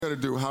Going to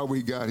do How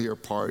We Got Here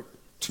Part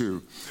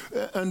 2.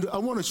 And I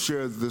want to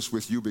share this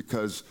with you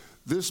because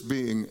this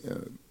being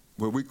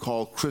what we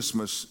call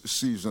Christmas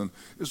season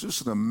is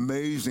just an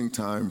amazing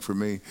time for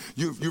me.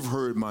 You've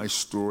heard my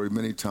story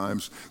many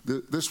times.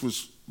 This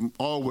was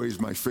always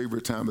my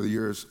favorite time of the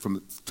year from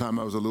the time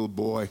I was a little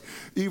boy.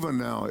 Even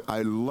now,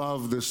 I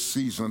love this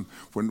season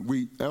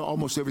when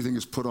almost everything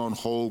is put on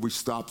hold. We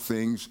stop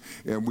things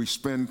and we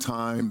spend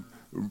time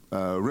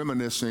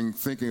reminiscing,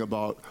 thinking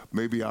about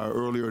maybe our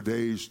earlier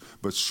days,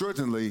 but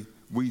certainly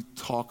we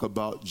talk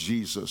about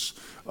Jesus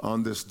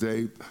on this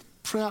day,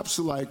 perhaps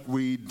like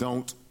we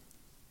don't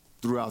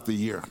throughout the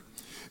year.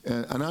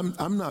 And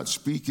I'm not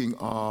speaking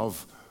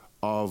of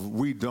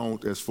we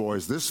don't as far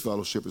as this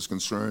fellowship is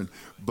concerned,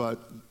 but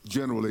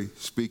generally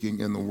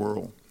speaking in the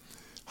world.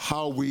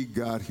 How we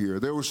got here.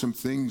 There were some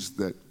things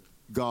that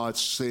God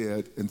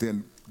said and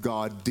then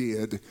God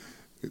did,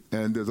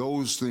 and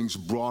those things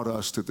brought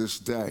us to this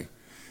day.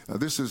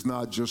 This is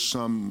not just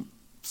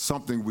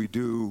something we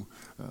do.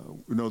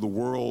 The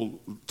world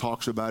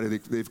talks about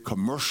it. They've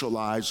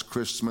commercialized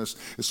Christmas.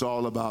 It's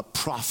all about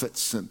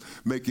profits and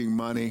making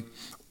money.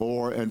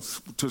 And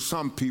to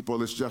some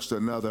people, it's just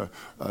another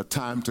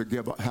time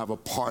to have a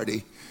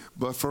party.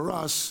 But for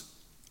us,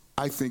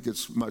 I think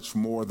it's much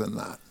more than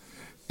that.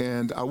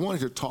 And I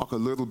wanted to talk a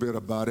little bit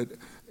about it.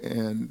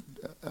 And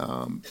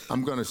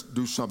I'm going to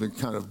do something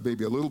kind of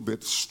maybe a little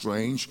bit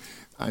strange.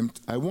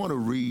 I want to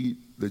read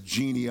the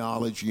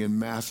genealogy in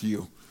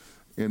Matthew,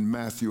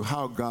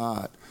 how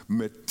God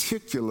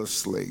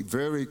meticulously,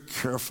 very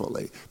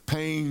carefully,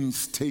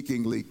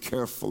 painstakingly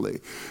carefully,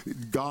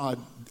 God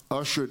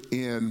ushered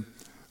in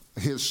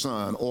his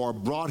son or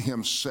brought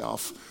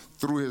himself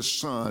through his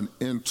son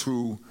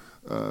into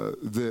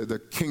the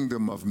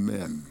kingdom of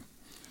men,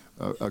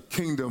 a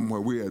kingdom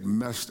where we had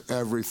messed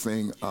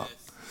everything up.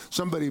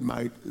 Somebody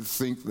might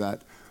think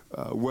that,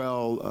 the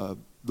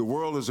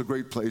world is a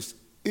great place.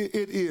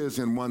 It is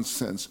in one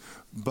sense,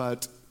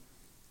 but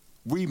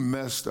we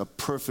messed a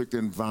perfect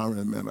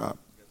environment up.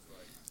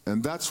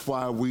 And that's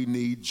why we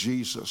need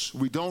Jesus.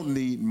 We don't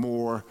need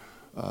more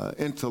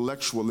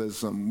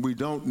intellectualism. We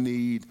don't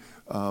need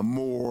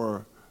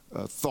more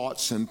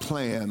thoughts and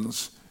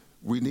plans.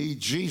 We need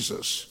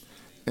Jesus.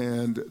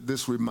 And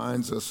this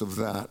reminds us of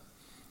that.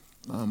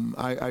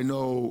 I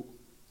know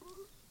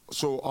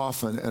so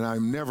often, and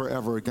I'm never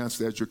ever against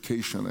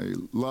education. I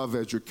love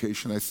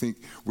education. I think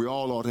we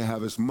all ought to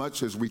have as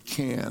much as we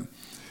can.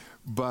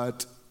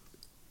 But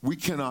we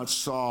cannot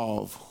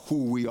solve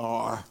who we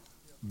are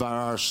by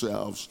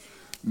ourselves,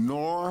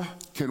 nor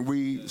can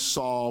we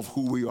solve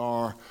who we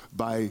are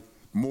by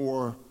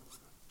more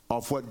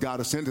of what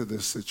got us into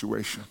this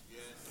situation.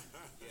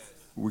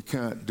 We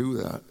can't do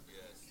that.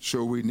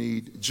 So we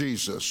need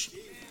Jesus.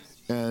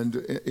 And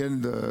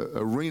in the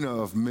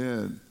arena of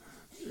men,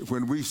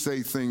 when we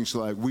say things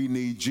like we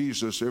need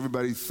Jesus,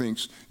 everybody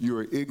thinks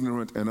you're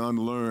ignorant and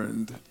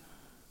unlearned.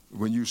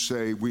 When you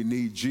say we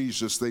need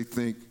Jesus, they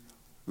think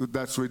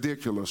that's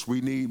ridiculous.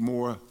 We need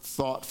more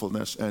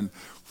thoughtfulness. And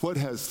what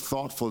has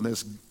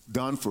thoughtfulness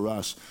done for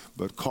us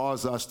but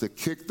caused us to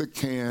kick the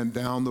can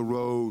down the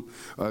road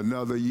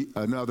another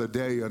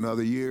day,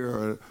 another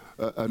year,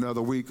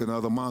 another week,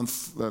 another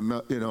month,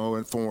 and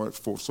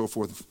so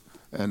forth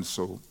and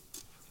so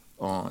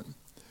on.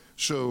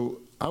 So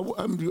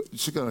I'm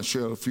just going to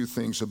share a few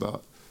things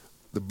about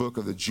the book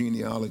of the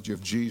genealogy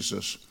of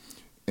Jesus.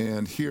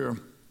 And here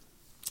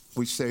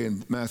we say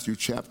in Matthew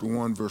chapter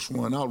 1, verse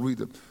 1, I'll read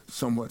it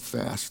somewhat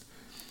fast.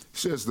 It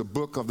says, the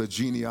book of the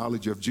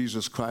genealogy of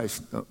Jesus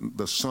Christ,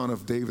 the son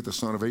of David, the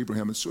son of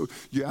Abraham. And so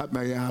you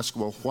may ask,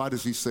 well, why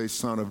does he say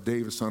son of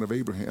David, son of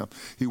Abraham?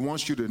 He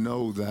wants you to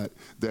know that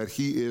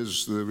he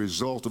is the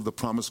result of the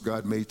promise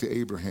God made to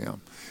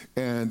Abraham,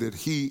 and that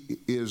he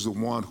is the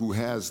one who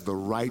has the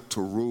right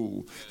to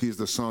rule. He is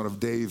the son of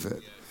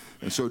David.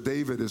 And so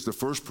David is the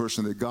first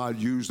person that God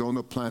used on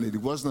the planet. He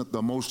wasn't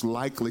the most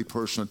likely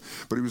person,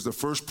 but he was the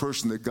first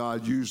person that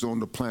God used on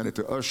the planet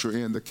to usher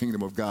in the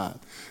kingdom of God.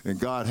 And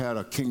God had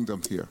a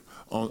kingdom here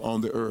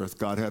on the earth.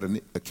 God had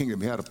a kingdom.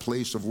 He had a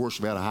place of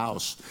worship. He had a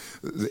house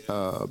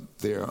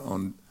there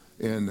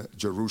in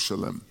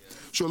Jerusalem.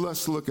 So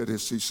let's look at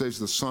this. He says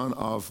the son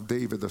of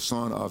David, the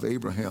son of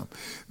Abraham.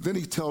 Then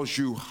he tells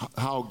you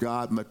how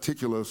God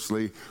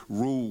meticulously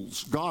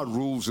rules. God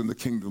rules in the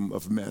kingdom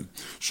of men.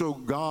 So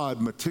God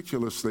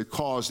meticulously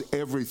caused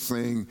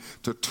everything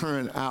to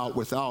turn out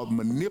without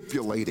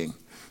manipulating.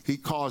 He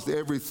caused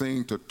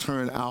everything to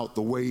turn out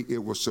the way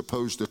it was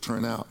supposed to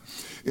turn out.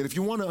 And if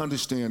you want to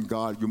understand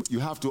God, you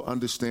have to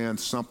understand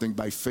something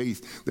by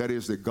faith. That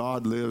is that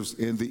God lives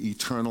in the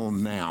eternal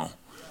now.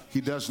 He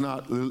does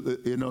not,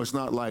 it's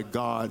not like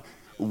God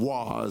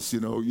was,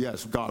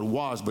 yes, God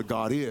was, but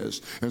God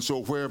is. And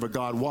so wherever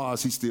God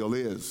was, he still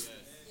is.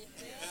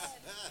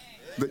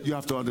 But you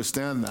have to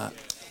understand that.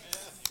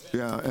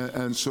 Yeah,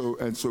 and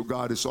so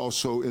God is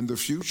also in the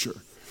future.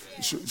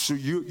 So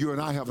you and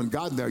I haven't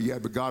gotten there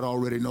yet, but God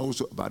already knows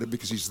about it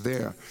because he's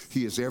there.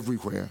 He is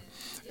everywhere.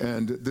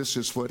 And this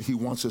is what he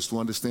wants us to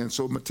understand.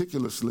 So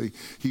meticulously,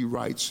 he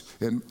writes,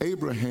 and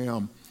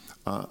Abraham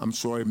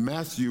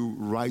Matthew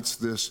writes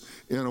this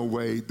in a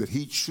way that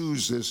he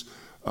chooses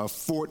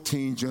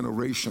 14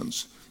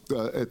 generations.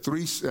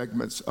 3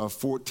 segments of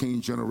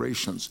 14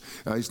 generations.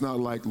 It's not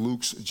like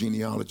Luke's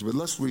genealogy, but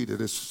let's read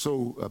it. It's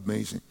so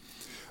amazing.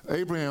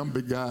 Abraham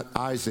begot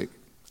Isaac.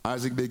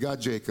 Isaac begot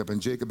Jacob,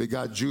 and Jacob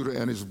begot Judah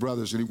and his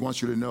brothers. And he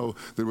wants you to know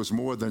there was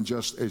more than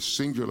just a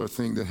singular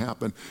thing that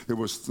happened. It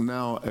was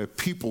now a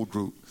people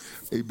group.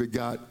 He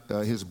begot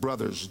his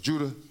brothers.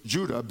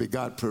 Judah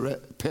begot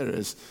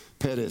Perez,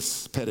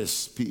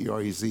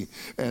 P-E-R-E-Z,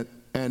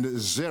 and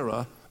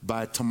Zerah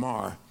by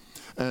Tamar.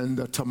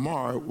 And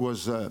Tamar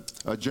was a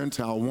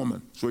Gentile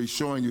woman. So he's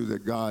showing you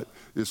that God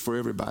is for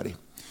everybody.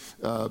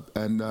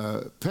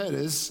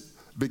 Perez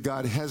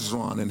begot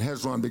Hezron, and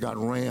Hezron begot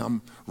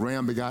Ram.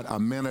 Ram begot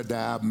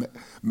Amminadab.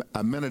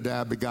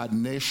 Amminadab begot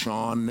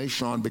Nahshon.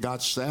 Nahshon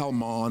begot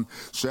Salmon.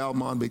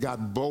 Salmon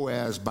begot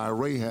Boaz by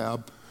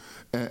Rahab.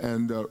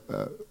 And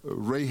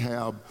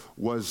Rahab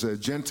was a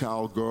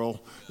Gentile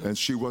girl, and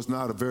she was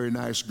not a very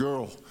nice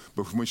girl.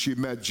 But when she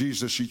met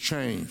Jesus, she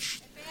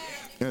changed.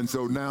 And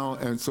so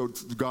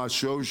God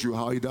shows you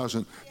how he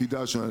doesn't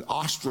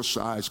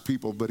ostracize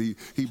people, but he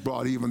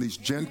brought even these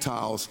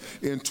Gentiles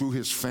into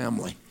his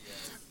family.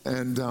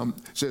 And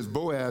says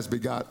Boaz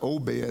begot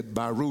Obed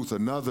by Ruth,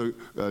 another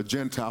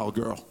Gentile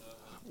girl.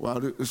 Wow,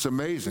 it's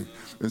amazing.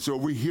 And so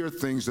we hear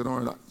things that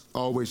aren't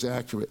always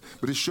accurate,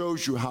 but it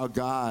shows you how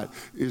God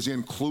is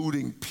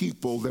including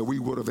people that we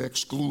would have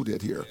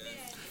excluded here.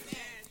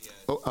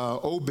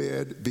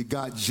 Obed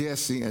begot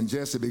Jesse, and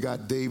Jesse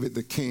begot David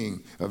the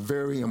king, a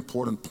very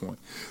important point.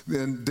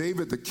 Then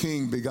David the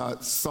king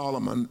begot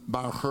Solomon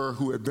by her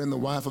who had been the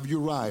wife of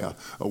Uriah,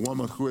 a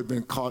woman who had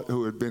been caught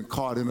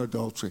in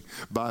adultery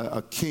by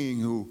a king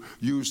who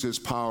used his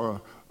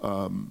power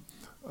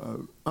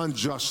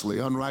unjustly,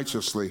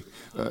 unrighteously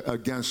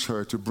against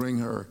her to bring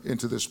her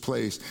into this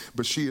place.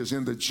 But she is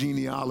in the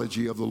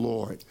genealogy of the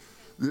Lord.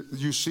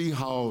 You see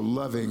how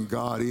loving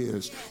God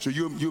is. So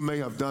you may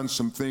have done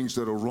some things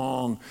that are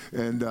wrong,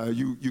 and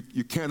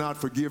you cannot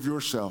forgive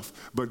yourself,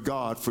 but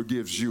God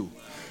forgives you.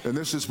 And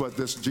this is what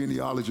this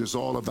genealogy is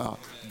all about.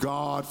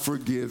 God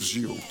forgives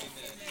you.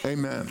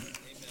 Amen.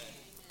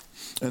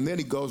 And then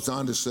he goes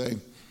on to say,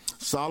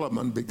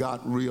 Solomon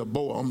begot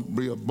Rehoboam.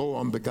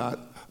 Rehoboam begot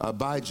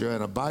Abijah,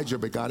 and Abijah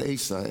begot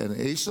Asa, and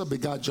Asa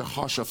begot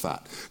Jehoshaphat.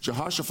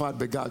 Jehoshaphat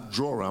begot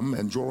Joram,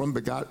 and Joram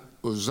begot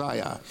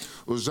Uzziah.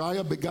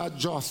 Uzziah begot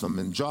Jotham,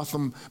 and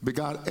Jotham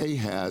begot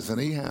Ahaz, and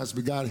Ahaz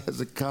begot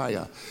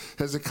Hezekiah.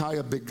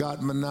 Hezekiah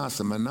begot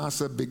Manasseh.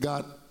 Manasseh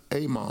begot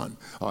Ammon,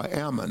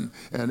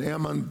 and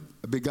Ammon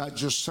begot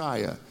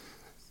Josiah.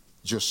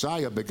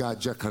 Josiah begot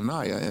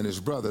Jeconiah and his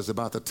brothers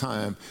about the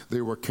time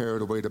they were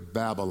carried away to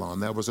Babylon.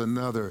 That was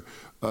another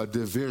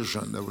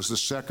division. That was the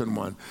second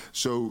one.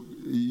 So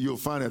you'll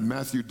find that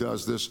Matthew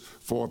does this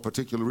for a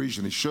particular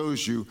reason. He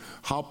shows you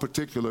how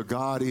particular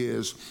God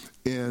is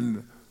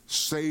in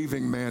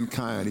saving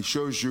mankind. He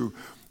shows you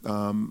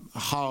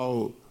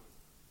how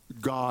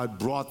God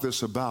brought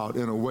this about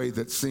in a way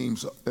that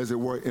seems, as it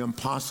were,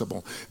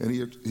 impossible. And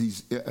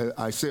he's,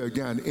 I say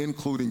again,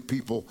 including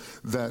people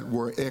that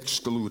were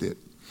excluded.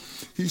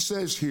 He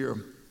says here,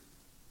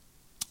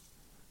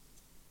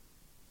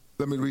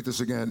 let me read this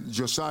again.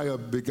 Josiah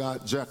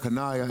begot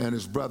Jeconiah and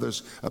his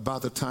brothers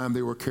about the time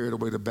they were carried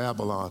away to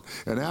Babylon.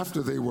 And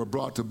after they were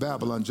brought to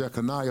Babylon,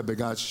 Jeconiah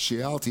begot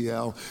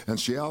Shealtiel, and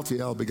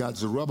Shealtiel begot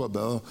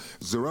Zerubbabel.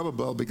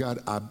 Zerubbabel begot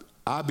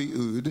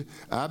Abiud.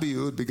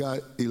 Abiud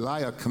begot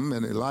Eliakim,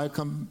 and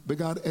Eliakim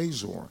begot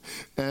Azor.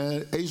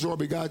 And Azor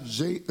begot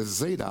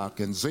Zadok,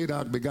 and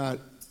Zadok begot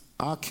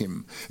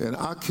Achim, and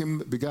Achim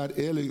begot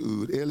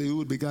Eliud.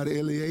 Eliud begot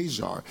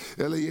Eleazar.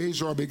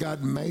 Eleazar begot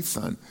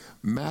Mathan,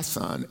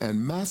 and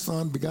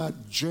Mathan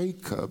begot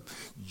Jacob.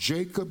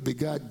 Jacob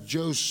begot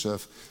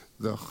Joseph,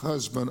 the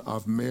husband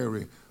of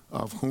Mary,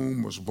 of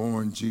whom was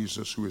born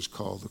Jesus, who is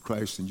called the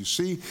Christ. And you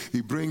see,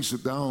 he brings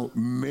down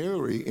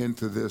Mary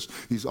into this.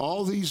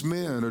 All these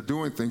men are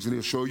doing things, and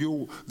he'll show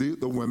you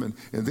the women,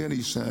 and then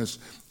he says,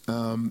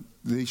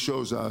 he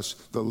shows us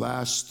the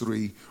last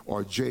three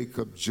are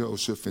Jacob,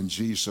 Joseph, and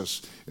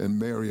Jesus, and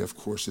Mary, of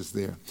course, is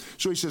there.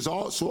 So he says,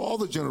 all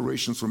the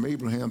generations from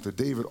Abraham to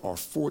David are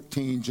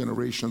 14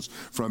 generations.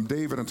 From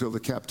David until the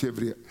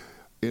captivity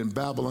in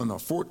Babylon are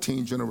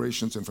 14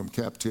 generations, and from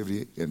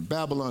captivity in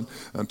Babylon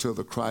until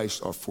the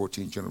Christ are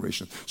 14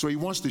 generations. So he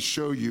wants to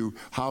show you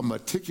how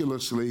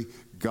meticulously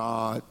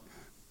God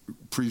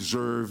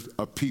preserved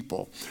a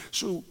people.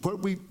 So what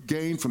we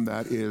gain from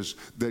that is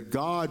that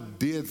God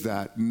did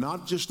that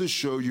not just to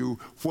show you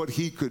what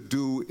he could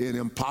do in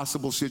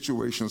impossible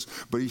situations,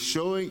 but he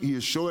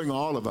is showing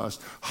all of us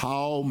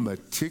how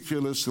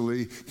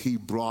meticulously he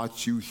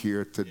brought you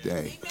here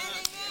today.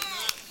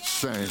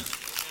 Same.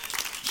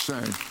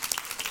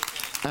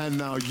 And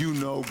now you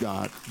know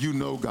God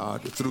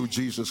through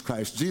Jesus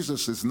Christ.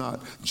 Jesus is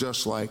not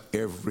just like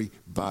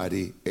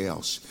everybody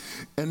else.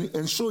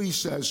 And so he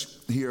says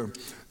here,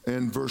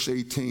 in verse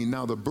 18,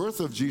 now the birth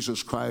of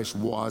Jesus Christ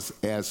was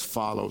as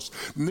follows.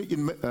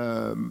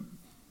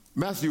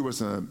 Matthew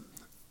was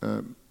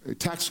a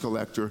tax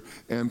collector,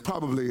 and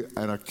probably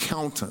an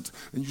accountant.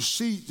 And you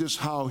see just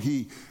how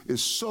he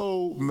is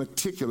so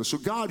meticulous. So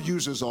God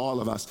uses all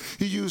of us.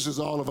 He uses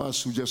all of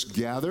us who just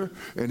gather,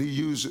 and he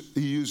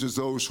uses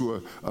those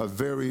who are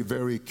very,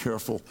 very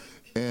careful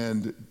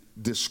and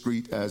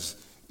discreet, as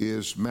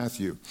is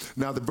Matthew.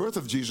 Now, the birth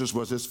of Jesus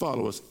was as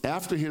follows.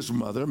 After his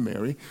mother,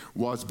 Mary,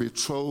 was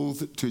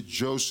betrothed to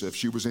Joseph,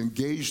 she was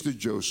engaged to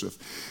Joseph.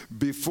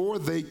 Before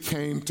they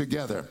came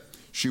together,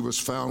 she was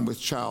found with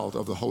child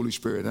of the Holy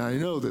Spirit. And I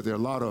know that there are a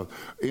lot of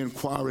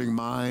inquiring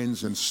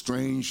minds and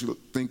strange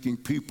thinking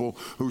people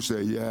who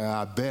say,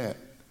 yeah, I bet.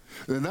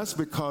 And that's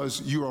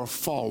because you are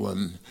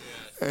fallen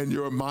and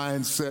your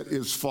mindset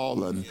is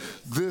fallen.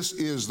 This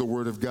is the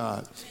Word of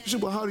God. You say,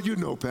 well, how do you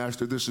know,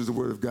 Pastor, this is the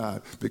Word of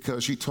God?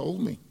 Because he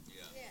told me.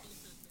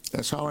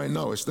 That's how I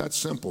know. It's that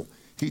simple.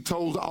 He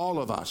told all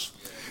of us.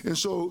 And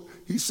so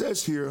he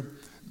says here,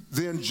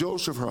 then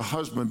Joseph, her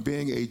husband,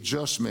 being a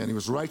just man, he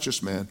was a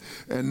righteous man,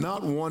 and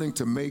not wanting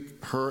to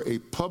make her a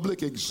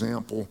public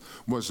example,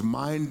 was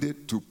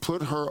minded to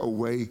put her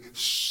away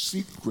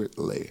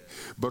secretly.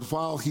 But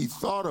while he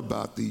thought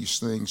about these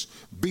things,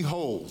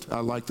 behold,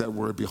 I like that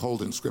word,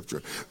 behold, in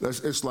Scripture.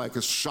 It's like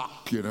a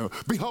shock,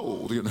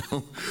 Behold,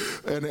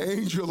 an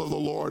angel of the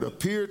Lord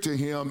appeared to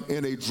him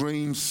in a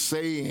dream,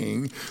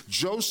 saying,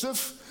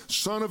 Joseph,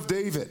 son of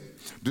David,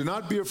 do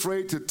not be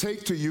afraid to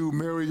take to you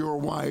Mary your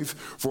wife,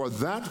 for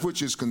that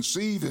which is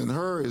conceived in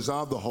her is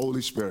of the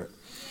Holy Spirit.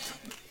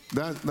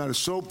 That is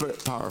so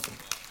powerful.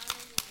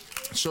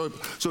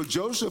 So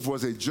Joseph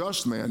was a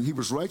just man. He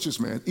was a righteous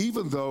man,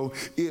 even though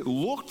it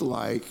looked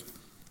like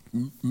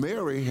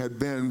Mary had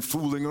been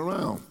fooling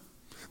around.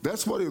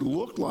 That's what it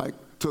looked like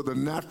to the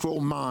natural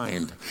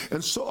mind.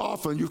 And so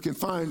often you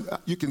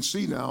can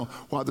see now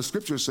why the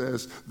Scripture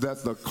says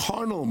that the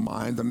carnal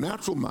mind, the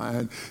natural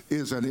mind,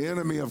 is an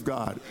enemy of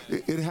God.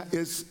 It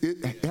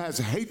has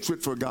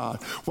hatred for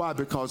God. Why?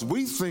 Because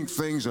we think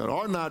things that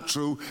are not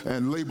true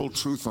and label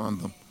truth on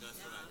them.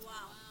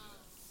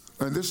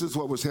 And this is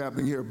what was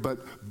happening here.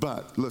 But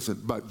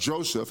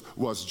Joseph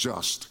was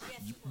just.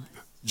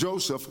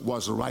 Joseph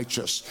was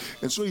righteous.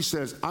 And so he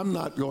says, I'm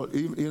not going,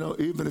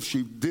 even if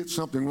she did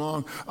something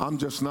wrong, I'm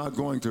just not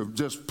going to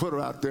just put her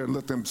out there and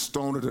let them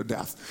stone her to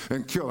death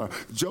and kill her.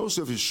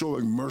 Joseph is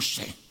showing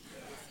mercy,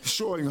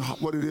 showing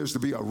what it is to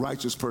be a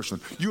righteous person.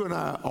 You and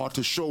I ought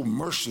to show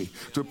mercy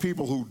to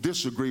people who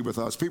disagree with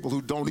us, people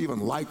who don't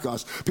even like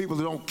us, people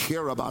who don't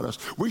care about us.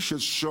 We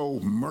should show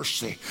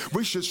mercy.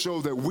 We should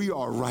show that we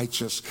are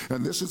righteous.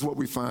 And this is what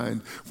we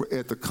find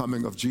at the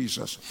coming of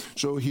Jesus.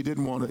 So he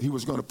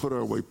was going to put her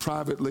away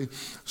privately,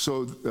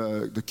 so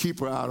to keep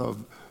her out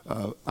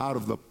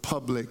of the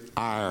public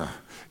ire.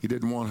 He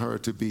didn't want her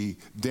to be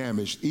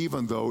damaged,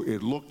 even though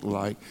it looked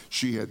like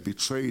she had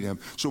betrayed him.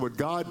 So what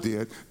God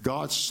did,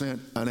 God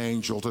sent an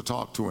angel to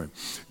talk to him.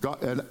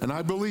 God, and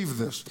I believe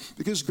this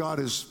because God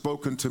has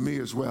spoken to me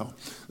as well.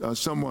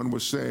 Someone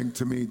was saying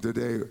to me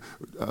today,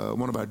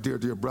 one of our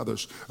dear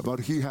brothers, about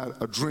he had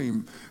a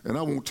dream, and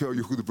I won't tell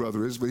you who the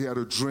brother is, but he had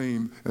a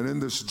dream, and in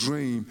this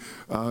dream,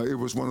 it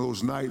was one of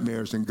those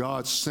nightmares, and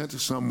God sent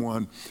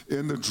someone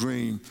in the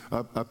dream,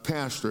 a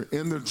pastor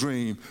in the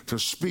dream, to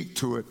speak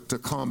to it, to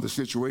calm the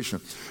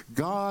situation.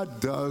 God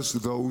does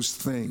those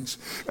things.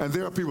 And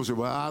there are people who say,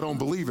 well, I don't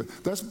believe it.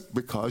 That's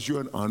because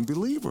you're an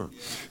unbeliever.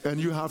 And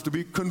you have to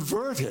be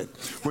converted.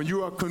 When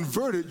you are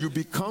converted, you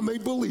become a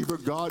believer.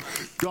 God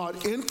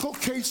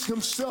inculcates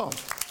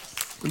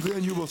himself. And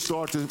then you will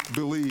start to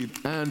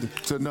believe and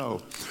to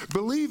know.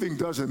 Believing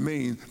doesn't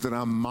mean that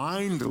I'm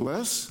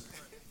mindless.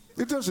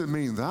 It doesn't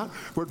mean that.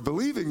 What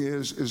believing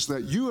is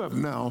that you have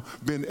now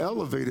been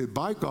elevated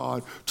by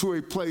God to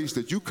a place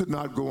that you could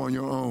not go on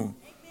your own.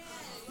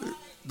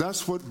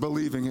 That's what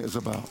believing is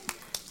about.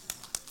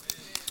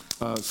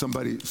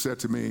 Somebody said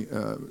to me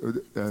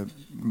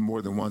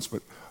more than once,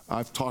 but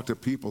I've talked to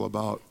people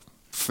about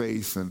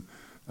faith, and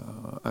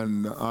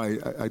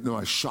I know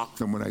I shock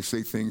them when I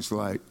say things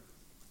like,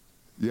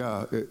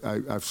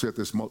 I've said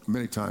this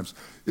many times,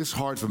 it's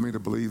hard for me to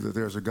believe that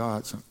there's a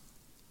God.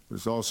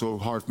 It's also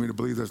hard for me to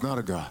believe there's not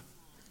a God.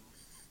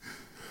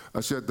 I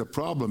said the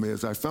problem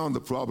is, I found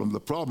the problem. The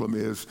problem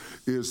is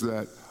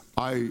that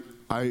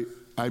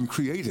I'm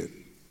created.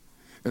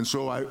 And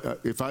so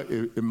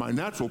in my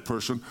natural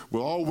person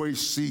will always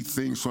see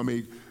things from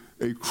a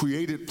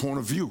created point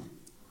of view.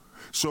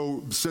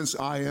 So since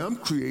I am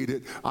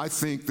created, I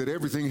think that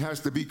everything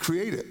has to be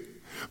created.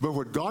 But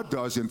what God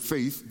does in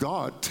faith,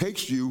 God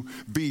takes you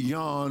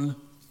beyond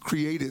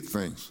created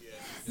things.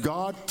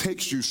 God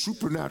takes you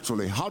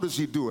supernaturally. How does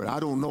he do it? I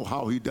don't know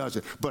how he does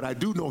it, but I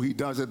do know he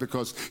does it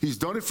because he's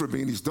done it for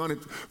me and he's done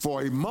it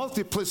for a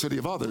multiplicity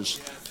of others.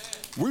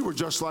 We were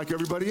just like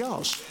everybody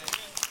else.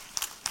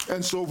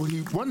 And so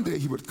one day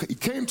he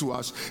came to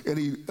us and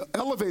he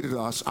elevated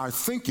us, our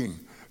thinking,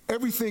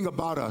 everything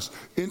about us,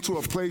 into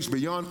a place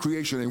beyond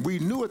creation. And we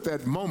knew at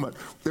that moment,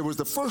 it was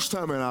the first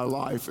time in our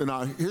life, in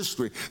our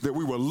history, that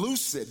we were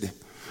lucid.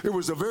 It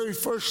was the very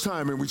first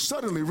time, and we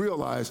suddenly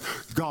realized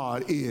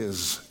God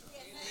is.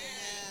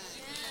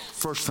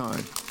 First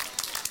time.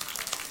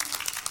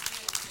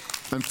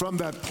 And from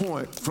that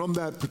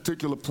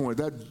particular point,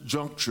 that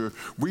juncture,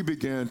 we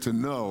began to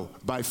know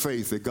by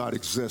faith that God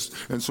exists.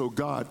 And so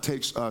God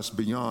takes us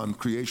beyond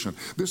creation.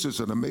 This is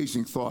an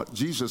amazing thought.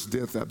 Jesus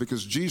did that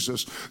because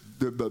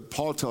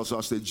Paul tells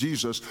us that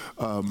Jesus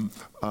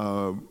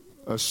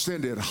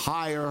ascended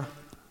higher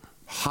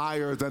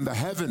than the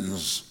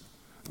heavens.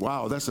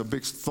 Wow, that's a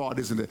big thought,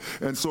 isn't it?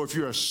 And so if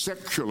you're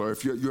secular,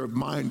 if your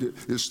mind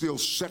is still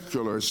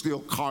secular, it's still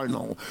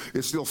carnal,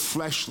 it's still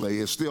fleshly,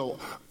 it's still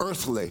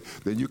earthly,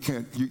 then you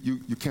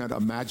can't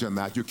imagine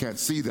that, you can't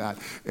see that,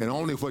 and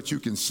only what you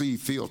can see,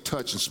 feel,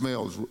 touch, and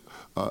smell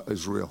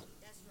is real.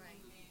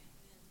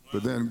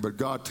 That's right. But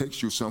God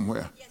takes you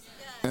somewhere. Yes.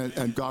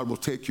 And God will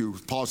take you.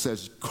 Paul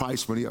says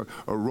Christ, when he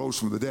arose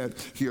from the dead,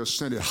 he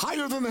ascended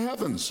higher than the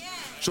heavens.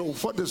 So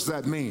what does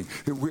that mean?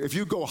 If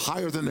you go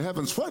higher than the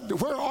heavens,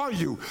 where are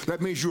you?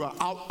 That means you are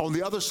out on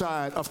the other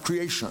side of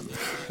creation.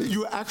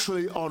 You're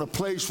actually on a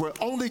place where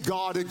only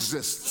God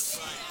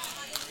exists.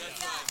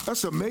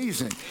 That's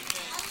amazing.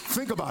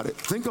 Think about it.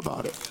 Think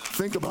about it.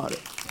 Think about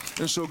it.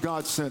 And so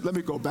God sent, let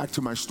me go back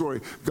to my story.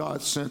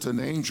 God sent an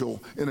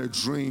angel in a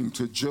dream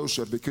to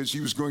Joseph because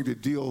he was going to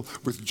deal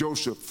with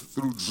Joseph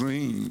through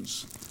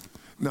dreams.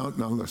 Now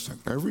listen,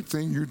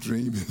 everything you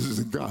dream is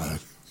God.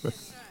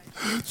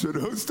 So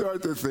don't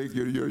start to think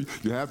you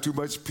have too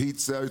much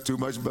pizza, too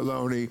much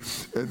bologna,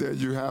 and then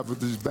you have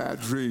these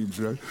bad dreams,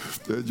 right?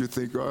 And you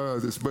think, oh,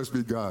 this must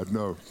be God.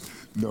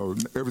 No,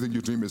 everything you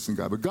dream isn't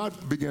God. But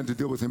God began to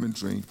deal with him in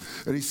dream.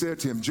 And he said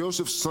to him,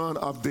 Joseph, son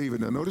of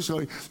David. Now notice how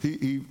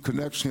he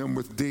connects him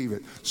with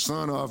David,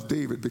 son of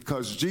David,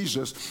 because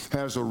Jesus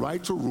has a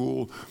right to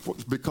rule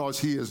because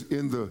he is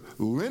in the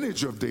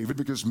lineage of David,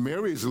 because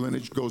Mary's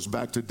lineage goes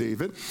back to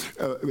David.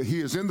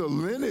 He is in the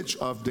lineage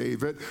of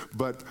David,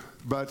 but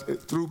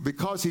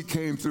because he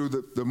came through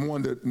the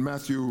one that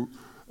Matthew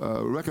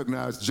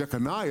recognized,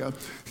 Jeconiah,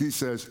 he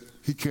says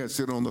he can't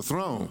sit on the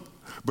throne.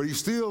 But he's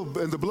still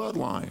in the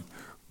bloodline.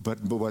 But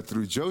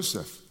through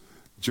Joseph,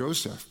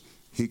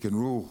 he can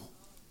rule.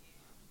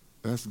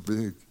 That's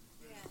big.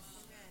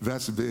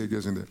 That's big,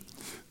 isn't it?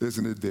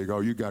 Isn't it big?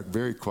 Oh, you got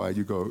very quiet.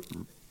 You go.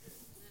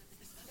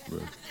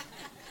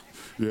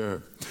 Yeah.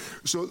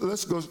 So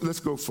let's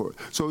go for it.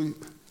 So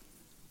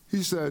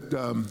he said,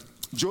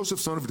 Joseph,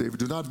 son of David,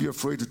 do not be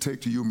afraid to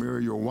take to you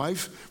Mary, your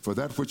wife, for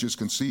that which is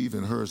conceived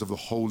in her is of the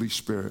Holy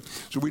Spirit.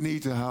 So we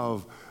need to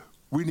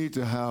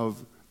have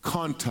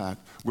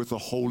contact with the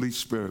Holy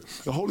Spirit.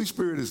 The Holy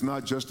Spirit is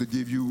not just to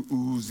give you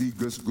oozy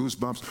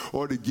goosebumps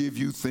or to give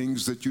you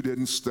things that you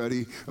didn't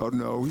study. Oh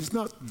no, he's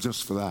not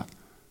just for that.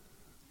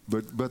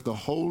 But the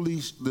Holy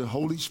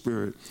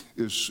Spirit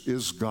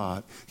is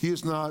God. He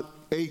is not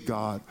a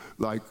God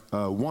like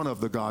one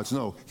of the gods.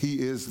 No,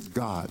 he is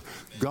God.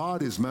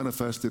 God is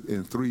manifested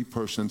in three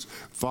persons: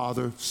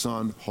 Father,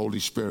 Son, Holy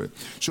Spirit.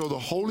 So the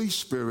Holy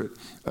Spirit,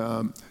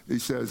 he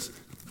says,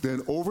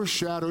 then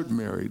overshadowed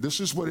Mary. This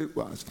is what it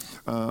was.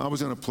 I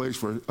was in a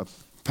place where a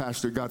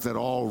pastor got that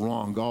all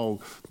wrong,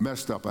 all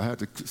messed up. I had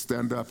to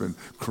stand up and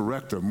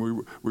correct him.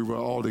 We were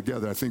all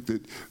together. I think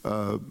that,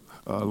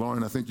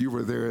 Lauren, I think you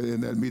were there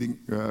in that meeting,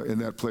 in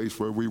that place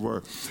where we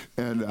were.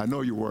 And I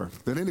know you were.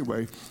 But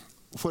anyway,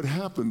 what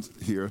happened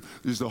here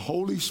is the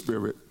Holy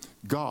Spirit,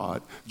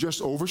 God,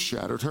 just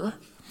overshadowed her.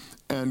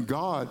 And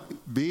God,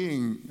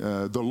 being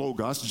the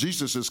Logos,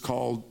 Jesus is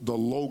called the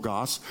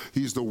Logos.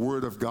 He's the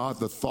Word of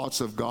God, the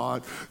thoughts of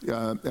God.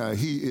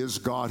 He is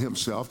God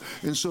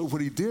himself. And so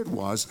what he did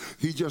was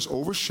he just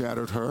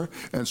overshadowed her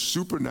and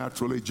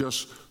supernaturally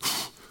just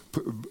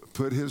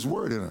put his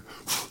word in her.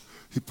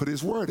 He put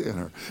his word in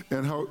her.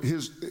 And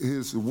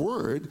his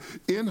word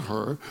in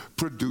her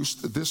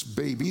produced this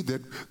baby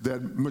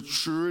that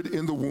matured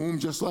in the womb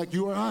just like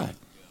you or I.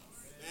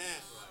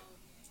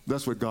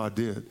 That's what God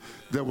did.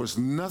 There was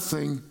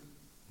nothing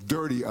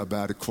dirty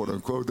about it, quote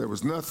unquote. There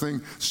was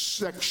nothing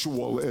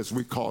sexual, as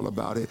we call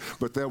about it,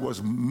 but there was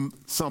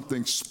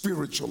something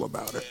spiritual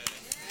about it.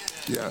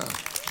 Yeah.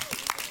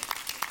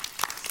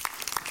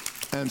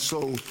 And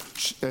so,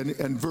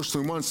 and verse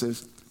 21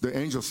 says, the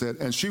angel said,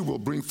 and she will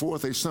bring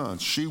forth a son.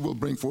 She will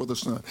bring forth a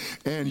son.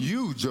 And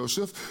you,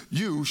 Joseph,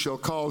 you shall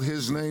call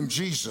his name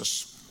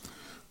Jesus.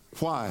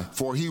 Why?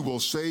 For he will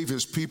save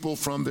his people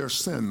from their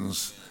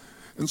sins.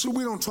 And so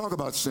we don't talk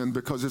about sin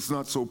because it's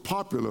not so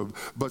popular,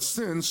 but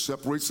sin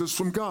separates us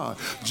from God.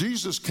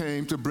 Jesus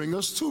came to bring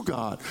us to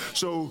God.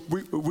 So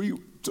we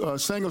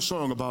sang a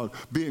song about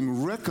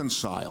being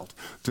reconciled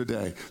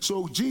today.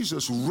 So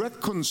Jesus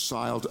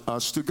reconciled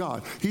us to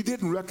God. He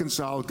didn't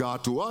reconcile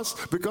God to us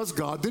because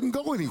God didn't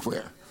go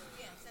anywhere.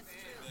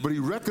 But he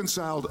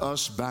reconciled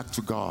us back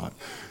to God.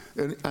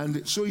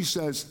 And so he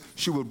says,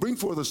 she will bring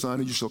forth a son,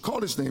 and you shall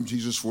call his name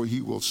Jesus, for he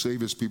will save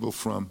his people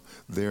from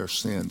their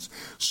sins.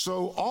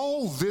 So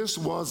all this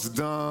was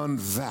done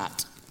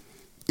that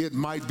it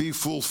might be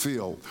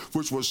fulfilled,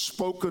 which was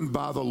spoken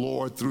by the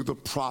Lord through the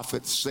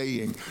prophet,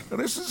 saying. Now,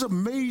 this is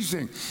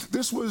amazing.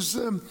 This was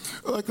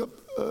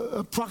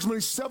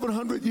approximately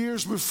 700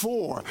 years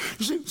before.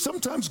 You see,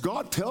 sometimes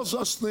God tells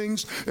us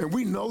things, and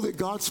we know that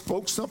God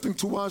spoke something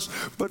to us,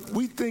 but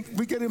we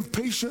get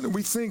impatient, and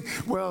we think,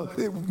 well,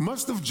 it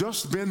must have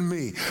just been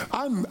me.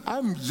 I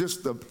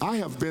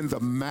have been the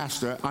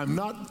master. I'm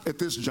not at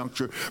this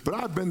juncture, but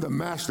I've been the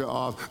master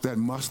of that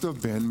must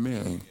have been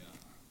me.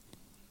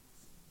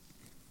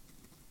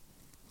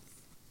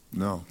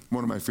 No,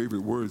 one of my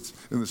favorite words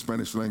in the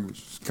Spanish language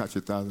is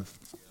cachetadas.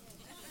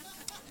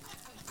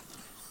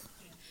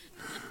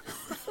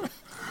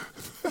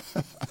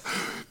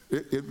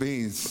 It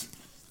means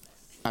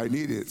I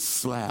needed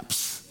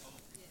slaps.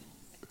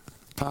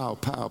 Pow,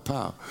 pow,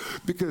 pow.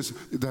 Because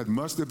that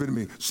must have been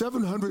me.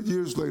 700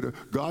 years later,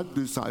 God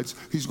decides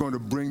he's going to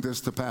bring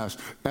this to pass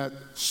at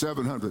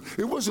 700.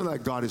 It wasn't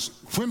like God is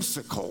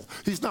whimsical.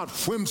 He's not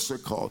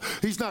whimsical.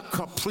 He's not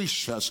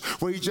capricious,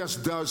 where he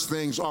just does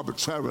things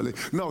arbitrarily.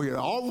 No, he had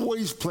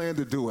always planned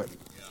to do it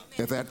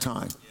at that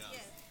time.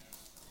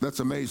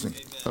 That's amazing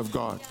of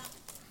God.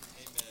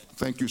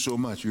 Thank you so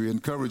much. You're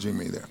encouraging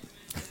me there.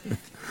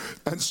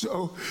 And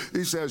so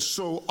he says,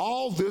 so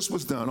all this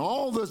was done,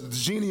 all the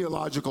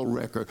genealogical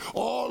record,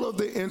 all of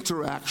the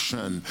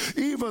interaction,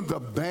 even the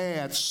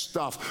bad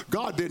stuff.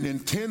 God didn't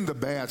intend the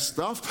bad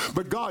stuff,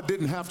 but God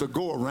didn't have to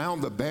go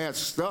around the bad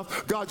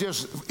stuff. God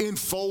just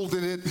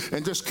enfolded it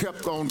and just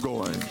kept on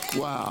going.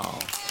 Wow.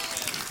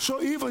 So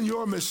even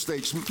your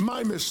mistakes,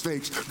 my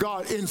mistakes,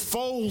 God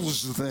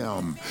enfolds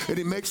them, and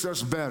he makes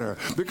us better.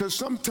 Because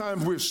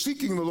sometimes we're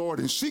seeking the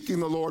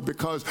Lord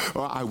because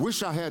I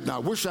wish I had, and I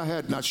wish I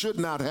had, and I should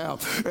not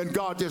have. And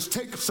God just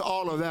takes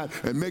all of that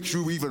and makes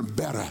you even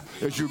better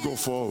as you go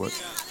forward.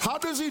 How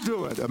does he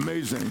do it?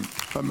 Amazing,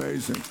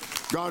 amazing.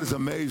 God is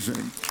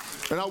amazing.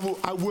 And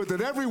I would that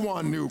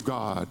everyone knew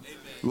God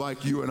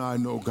like you and I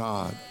know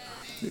God.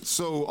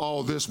 So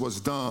all this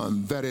was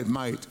done that it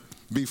might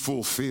be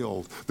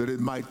fulfilled, that it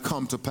might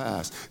come to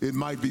pass. It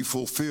might be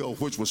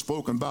fulfilled, which was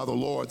spoken by the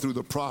Lord through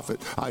the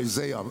prophet.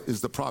 Isaiah is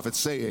the prophet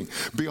saying,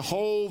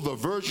 behold, the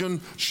virgin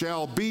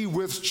shall be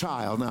with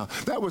child. Now,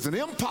 that was an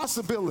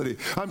impossibility.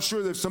 I'm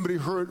sure that somebody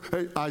heard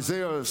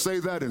Isaiah say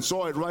that and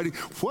saw it writing.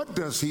 What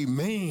does he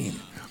mean?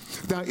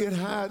 Now, it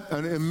had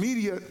an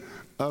immediate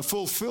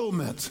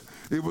fulfillment.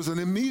 It was an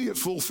immediate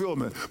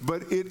fulfillment,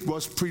 but it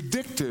was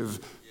predictive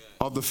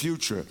of the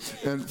future.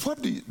 And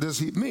what does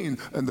he mean?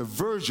 And the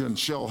virgin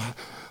shall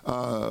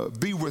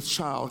be with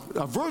child.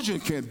 A virgin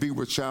can't be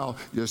with child.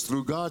 Yes,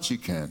 through God she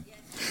can.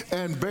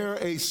 And bear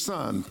a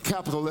son,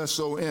 capital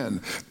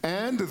S-O-N.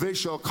 And they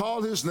shall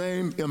call his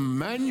name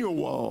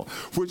Emmanuel,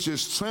 which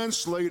is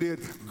translated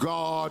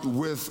God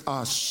with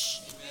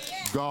us.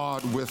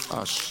 God with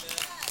us.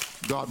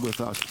 God with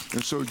us.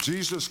 And so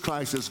Jesus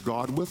Christ is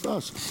God with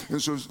us.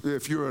 And so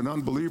if you're an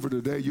unbeliever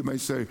today, you may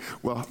say,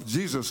 well,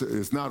 Jesus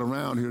is not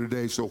around here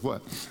today, so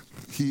what?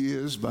 He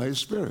is by his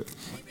Spirit.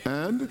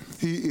 And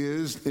he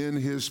is in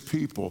his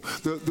people.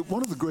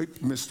 One of the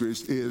great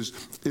mysteries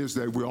is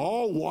that we're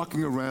all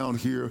walking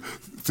around here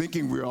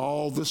thinking we're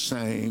all the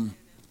same,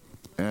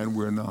 and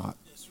we're not.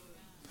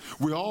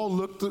 We all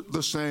look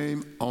the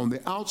same on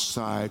the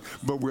outside,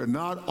 but we're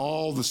not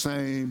all the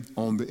same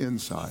on the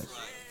inside.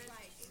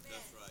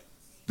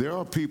 There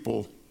are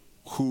people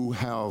who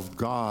have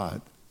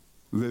God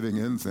living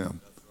in them,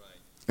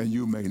 and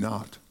you may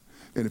not.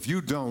 And if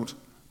you don't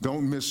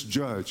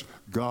misjudge.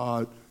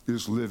 God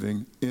is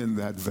living in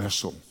that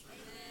vessel.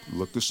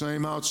 Look the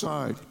same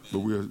outside, but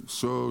we're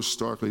so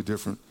starkly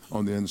different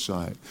on the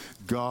inside.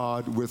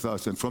 God with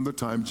us. And from the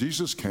time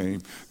Jesus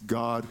came,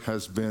 God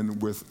has been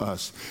with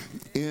us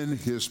in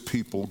his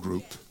people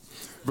group.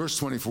 Verse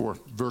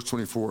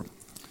 24.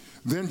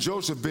 Then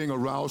Joseph, being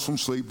aroused from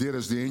sleep, did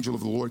as the angel of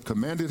the Lord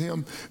commanded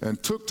him,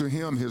 and took to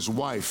him his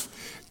wife,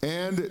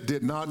 and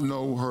did not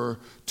know her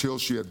till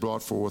she had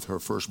brought forth her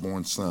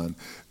firstborn son.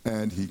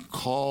 And he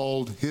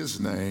called his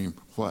name,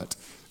 what?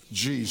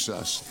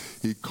 Jesus.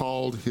 He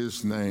called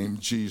his name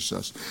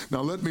Jesus.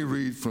 Now let me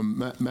read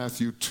from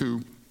Matthew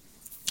 2.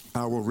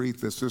 I will read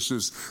this. This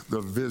is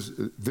the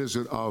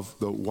visit of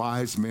the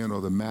wise men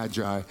or the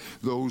magi,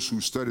 those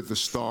who studied the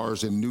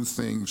stars and knew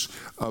things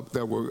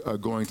that were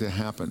going to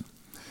happen.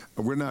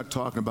 We're not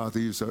talking about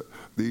these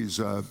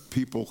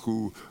people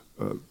who,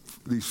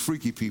 these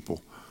freaky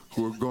people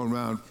who are going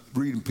around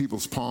reading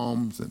people's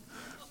palms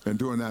and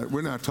doing that.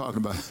 We're not talking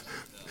about,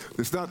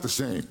 it's not the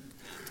same.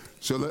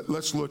 So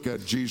let's look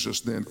at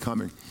Jesus then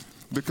coming.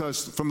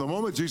 Because from the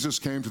moment Jesus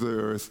came to the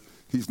earth,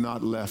 he's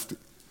not left.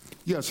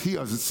 Yes, he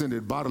has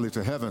ascended bodily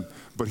to heaven,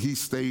 but he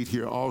stayed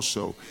here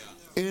also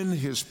in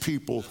his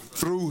people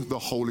through the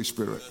Holy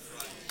Spirit.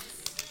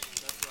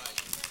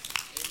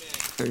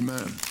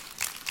 Amen.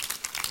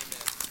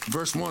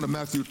 Verse 1 of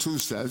Matthew 2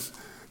 says,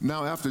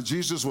 now after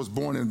Jesus was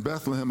born in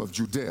Bethlehem of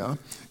Judea,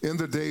 in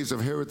the days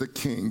of Herod the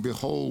king,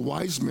 behold,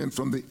 wise men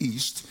from the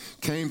east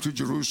came to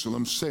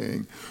Jerusalem,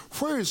 saying,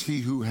 where is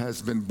he who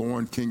has been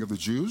born King of the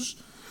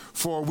Jews?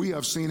 For we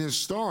have seen his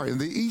star in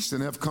the east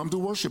and have come to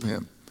worship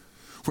him.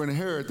 When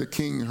Herod the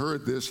king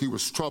heard this, he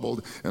was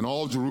troubled, and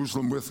all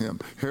Jerusalem with him.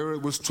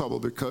 Herod was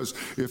troubled because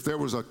if there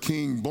was a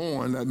king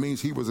born, that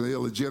means he was an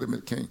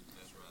illegitimate king.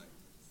 That's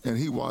right. And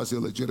he was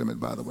illegitimate,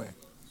 by the way.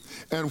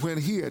 And when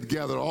he had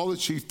gathered all the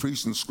chief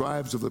priests and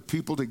scribes of the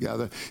people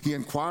together, he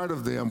inquired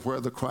of them where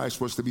the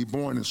Christ was to be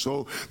born. And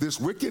so this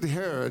wicked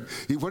Herod,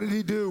 what did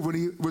he do when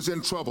he was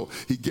in trouble?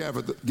 He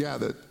gathered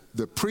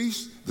the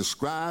priests, the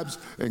scribes,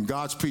 and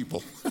God's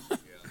people.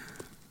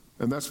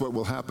 And that's what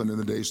will happen in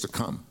the days to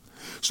come.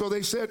 So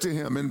they said to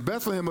him, in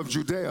Bethlehem of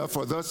Judea,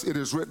 for thus it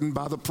is written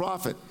by the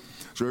prophet.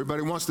 So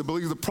everybody wants to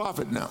believe the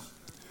prophet now.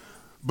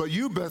 But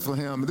you,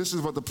 Bethlehem, this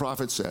is what the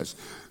prophet says.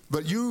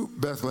 But you,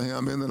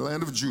 Bethlehem, in the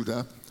land of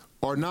Judah,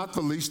 are not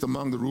the least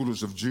among the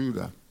rulers of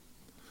Judah.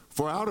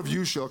 For out of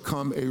you shall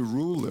come a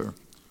ruler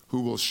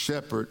who will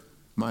shepherd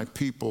my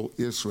people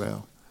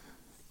Israel.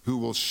 Who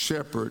will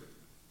shepherd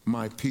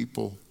my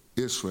people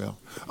Israel.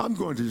 I'm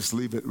going to just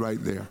leave it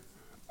right there.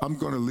 I'm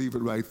going to leave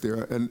it right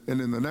there. And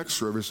in the next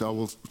service, I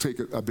will take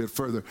it a bit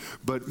further.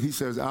 But he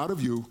says, out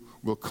of you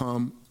will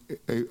come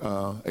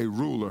a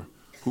ruler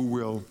who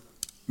will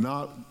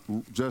not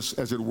just,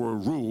 as it were,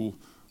 rule,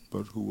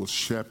 but who will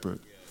shepherd,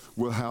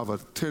 will have a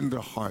tender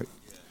heart,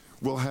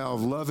 will have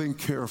loving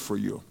care for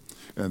you.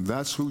 And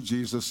that's who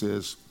Jesus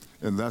is,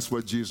 and that's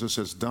what Jesus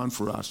has done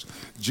for us.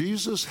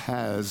 Jesus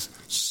has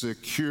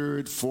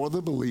secured for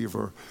the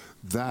believer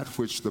that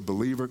which the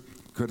believer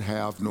could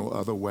have no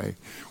other way.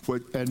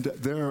 And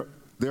there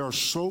are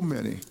so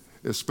many,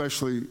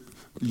 especially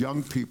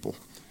young people.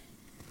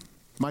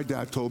 My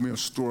dad told me a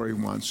story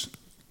once,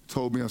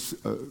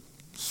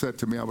 said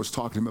to me, I was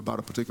talking to him about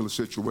a particular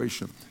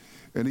situation,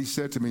 and he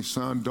said to me,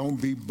 son, don't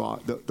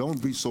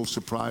be so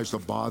surprised or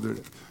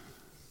bothered.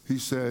 He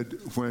said,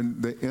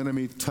 when the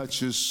enemy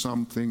touches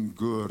something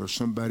good or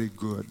somebody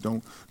good,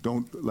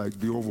 don't like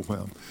be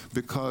overwhelmed.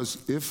 Because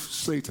if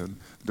Satan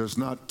does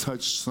not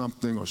touch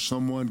something or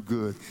someone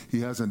good,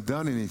 he hasn't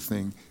done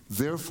anything.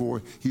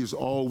 Therefore, he is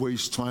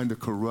always trying to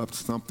corrupt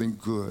something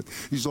good.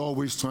 He's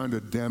always trying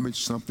to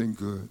damage something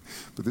good.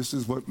 But this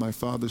is what my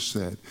father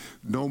said.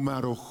 No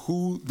matter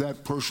who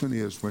that person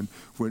is, when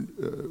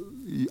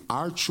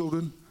our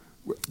children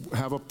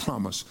have a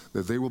promise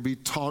that they will be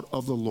taught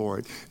of the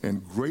Lord,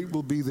 and great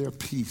will be their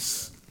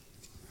peace.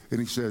 And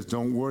he says,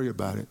 don't worry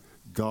about it.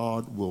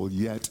 God will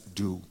yet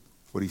do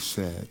what he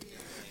said.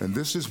 And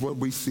this is what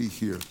we see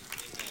here.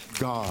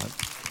 God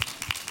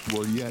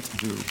will yet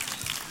do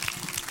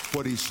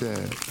what he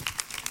said.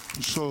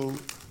 So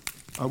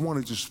I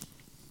want to just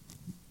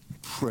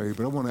pray,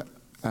 but I want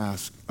to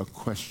ask a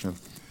question.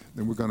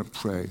 Then we're going to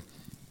pray.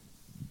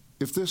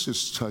 If this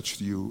has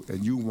touched you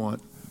and you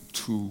want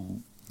to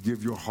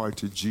give your heart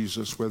to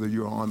Jesus, whether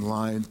you're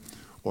online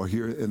or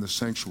here in the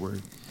sanctuary,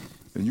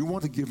 and you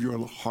want to give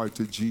your heart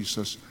to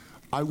Jesus,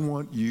 I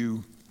want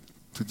you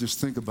to just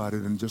think about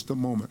it in just a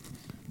moment.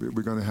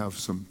 We're going to have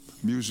some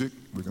music.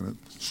 We're going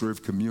to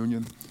serve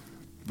communion.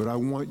 But I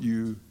want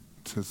you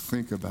to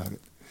think about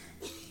it.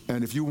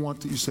 And if you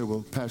want to, you say,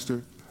 well,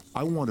 Pastor,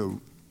 I want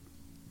to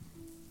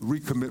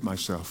recommit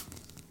myself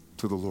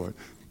to the Lord.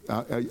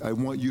 I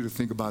want you to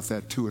think about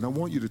that too. And I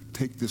want you to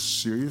take this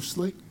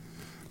seriously,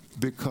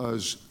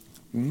 because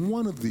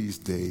one of these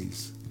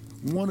days,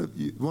 you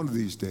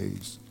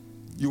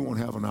won't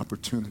have an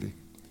opportunity.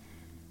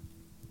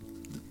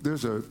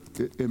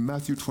 In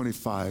Matthew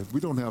 25, we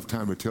don't have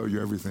time to tell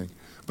you everything,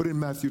 but in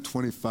Matthew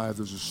 25,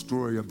 there's a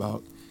story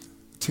about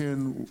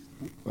 10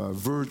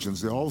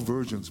 virgins. They're all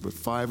virgins, but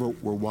 5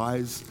 were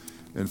wise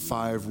and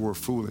 5 were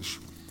foolish.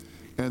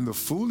 And the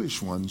foolish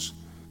ones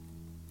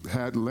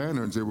had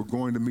lanterns. They were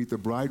going to meet the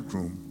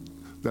bridegroom.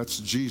 That's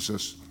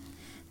Jesus.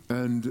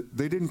 And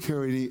they didn't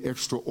carry any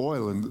extra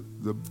oil, and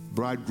the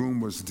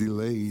bridegroom was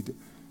delayed.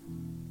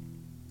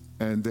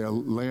 And their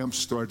lamps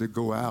started to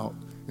go out,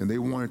 and they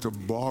wanted to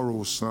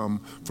borrow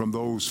some from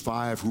those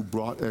 5 who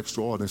brought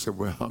extra oil. And they said,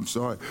 well, I'm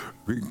sorry,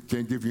 we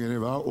can't give you any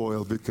of our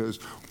oil because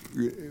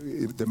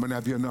there might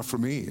not be enough for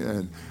me.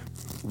 And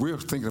we're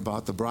thinking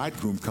about the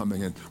bridegroom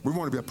coming, and we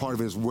want to be a part of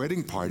his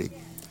wedding party.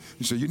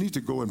 He said, you need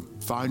to go and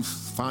find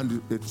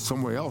it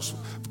somewhere else.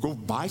 Go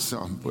buy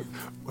some, but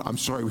I'm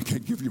sorry, we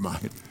can't give you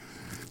mine.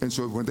 And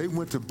so when they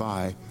went to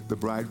buy, the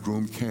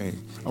bridegroom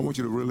came. I want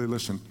you to really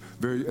listen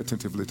very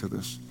attentively to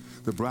this.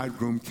 The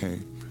bridegroom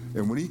came,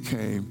 and when he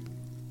came,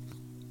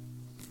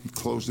 he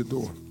closed the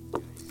door.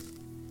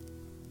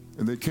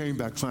 And they came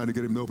back trying to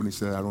get him to open. He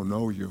said, I don't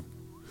know you.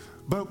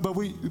 But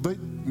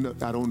no,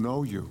 I don't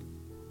know you.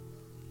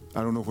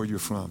 I don't know where you're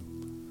from.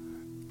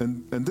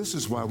 And this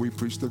is why we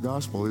preach the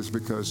gospel, is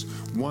because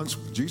once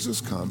Jesus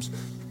comes,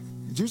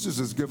 Jesus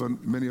has given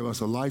many of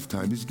us a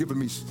lifetime. He's given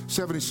me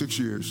 76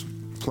 years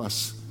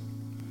plus.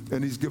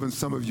 And he's given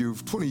some of you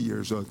 20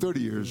 years or 30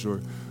 years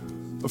or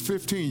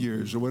 15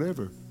 years or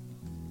whatever.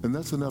 And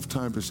that's enough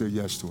time to say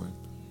yes to him.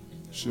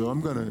 So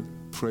I'm going to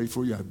pray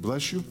for you. I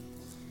bless you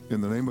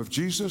in the name of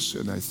Jesus.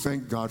 And I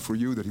thank God for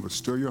you, that he would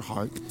stir your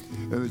heart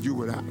and that you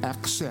would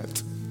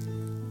accept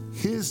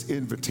his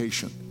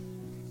invitation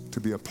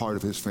to be a part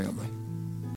of his family.